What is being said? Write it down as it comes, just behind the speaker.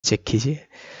Check कीजिए।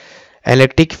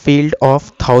 Electric field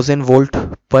of 1000 volt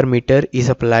पर metre is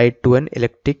applied to an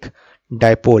electric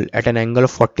dipole at an angle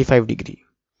of 45 degree.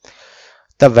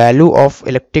 The value of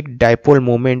electric dipole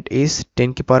moment is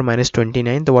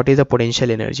 10⁻⁻29। तो what is the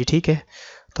potential energy. ठीक है,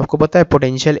 तो आपको पता है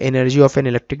potential energy of an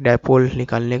electric dipole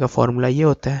निकालने का फॉर्मूला ये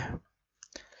होता है,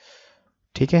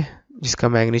 ठीक है, जिसका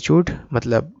मैग्नीट्यूड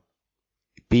मतलब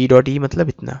P डॉट ई मतलब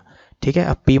इतना। ठीक है,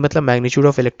 अब P मतलब magnitude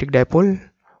of electric dipole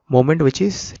moment which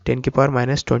is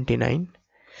 10⁻⁻29,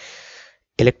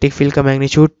 electric field का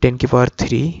मैग्नीट्यूड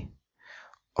 10⁻3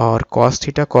 और cos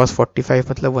थीटा cos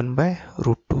 45 मतलब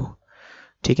 1/√2।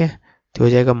 ठीक है, तो हो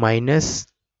जाएगा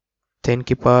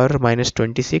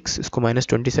 -10⁻⁻26, इसको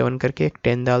 -27 करके एक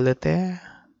 10 डाल देते हैं,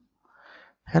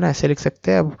 है ना, ऐसे लिख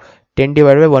सकते हैं। अब 10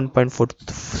 डिवाइड बाई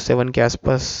 1.47 के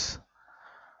आसपास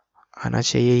आना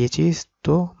चाहिए ये चीज़,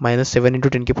 तो -7 ×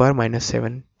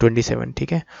 10⁻⁻7 27।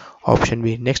 ठीक है, ऑप्शन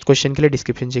बी। नेक्स्ट क्वेश्चन के लिए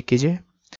डिस्क्रिप्शन चेक कीजिए।